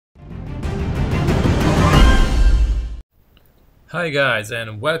Hi guys,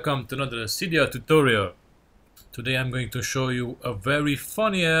 and welcome to another Cydia tutorial. Today I'm going to show you a very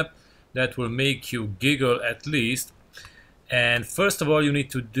funny app that will make you giggle at least. And first of all you need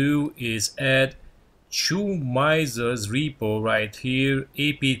to do is add Miser's repo right here,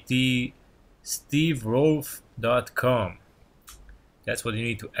 apt.steverolf.com. That's what you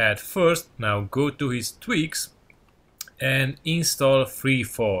need to add first. Now go to his tweaks and install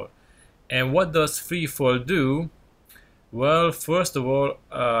Freefall. And what does Freefall do? Well, first of all,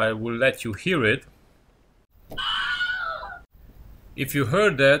 I will let you hear it. If you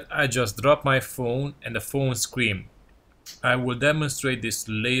heard that, I just dropped my phone and the phone screamed. I will demonstrate this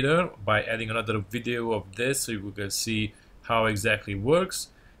later by adding another video of this so you can see how exactly it works.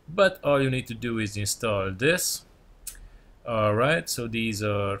 But all you need to do is install this. Alright, so these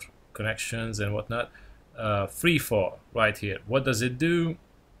are connections and whatnot. Freefall right here. What does it do?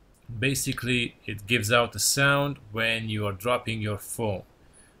 Basically, it gives out a sound when you are dropping your phone.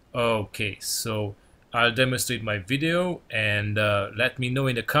 Okay, so I'll demonstrate my video and let me know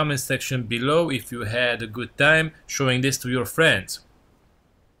in the comment section below if you had a good time showing this to your friends.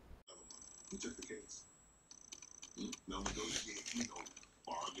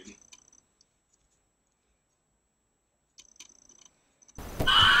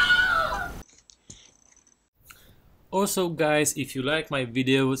 Also guys, if you like my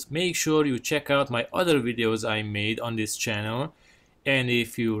videos, make sure you check out my other videos I made on this channel. And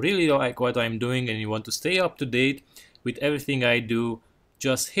if you really like what I'm doing and you want to stay up to date with everything I do,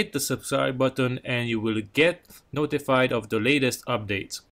 just hit the subscribe button and you will get notified of the latest updates.